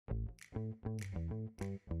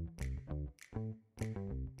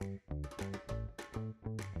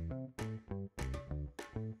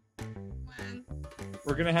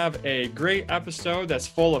We're going to have a great episode that's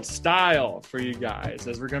full of style for you guys,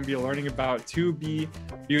 as we're going to be learning about 2B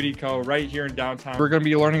Beauty Co. right here in downtown. We're going to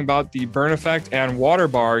be learning about the Burn Effect and Water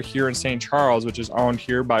Bar here in St. Charles, which is owned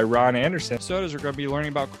here by Ron Anderson. So as we're going to be learning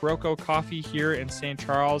about Kuroko Coffee here in St.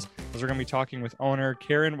 Charles, as we're going to be talking with owner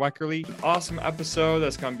Karen Weckerly. Awesome episode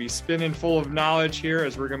that's going to be spinning full of knowledge here,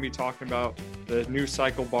 as we're going to be talking about the new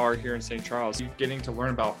Cycle Bar here in St. Charles. You're getting to learn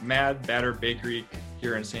about Mad Batter Bakery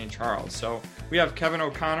here in St. Charles. So we have Kevin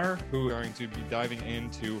O'Connor, who is going to be diving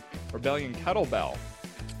into Rebellion Kettlebell,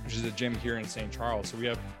 which is a gym here in St. Charles. So we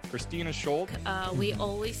have Christina Schultz. We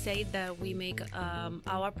always say that we make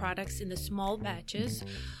our products in the small batches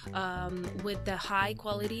with the high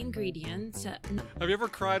quality ingredients. Have you ever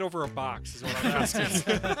cried over a box, is what I'm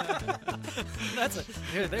asking.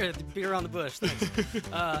 There, beat around the bush. Thanks.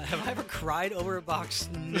 Have I ever cried over a box?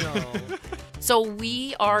 No. So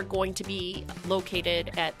we are going to be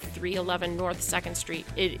located at 311 North 2nd Street.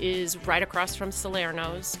 It is right across from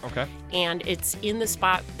Salerno's. Okay. And it's in the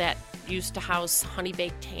spot that used to house Honey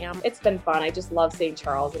Baked Ham. It's been fun. I just love St.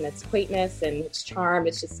 Charles and its quaintness and its charm.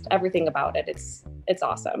 It's just everything about it. It's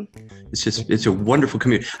awesome. It's a wonderful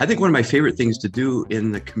community. I think one of my favorite things to do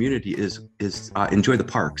in the community is enjoy the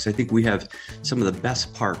parks. I think we have some of the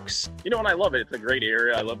best parks. And I love it. It's a great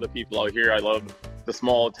area. I love the people out here. I love the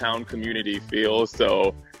small town community feel.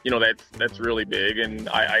 So, that's really big, and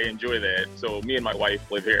I enjoy that. So me and my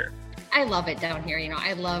wife live here. I love it down here.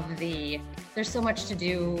 I love there's so much to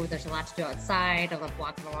do. There's a lot to do outside. I love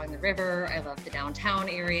walking along the river. I love the downtown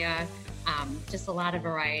area. Just a lot of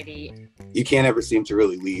variety. You can't ever seem to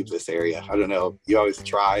really leave this area. I don't know. You always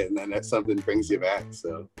try, and then something brings you back.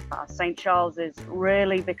 So St. Charles has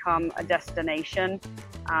really become a destination.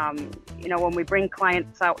 When we bring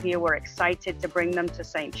clients out here, we're excited to bring them to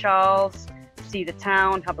St. Charles, see the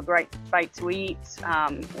town, have a great bite to eat,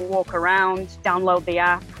 walk around, download the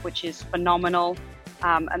app, which is phenomenal.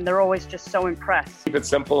 And they're always just so impressed. Keep it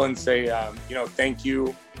simple and say, thank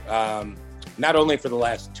you. Not only for the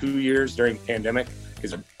last 2 years during the pandemic,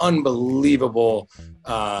 it's an unbelievable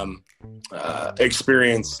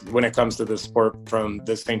experience when it comes to the support from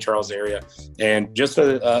the St. Charles area, and just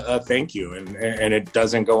a thank you, and it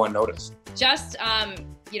doesn't go unnoticed. Just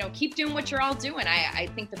keep doing what you're all doing. I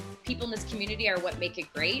think the people in this community are what make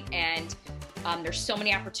it great, and there's so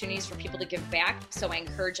many opportunities for people to give back. So I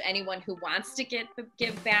encourage anyone who wants to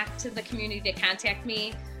give back to the community to contact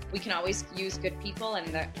me. We can always use good people,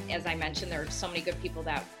 and as I mentioned, there are so many good people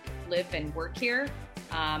that live and work here.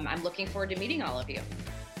 I'm looking forward to meeting all of you.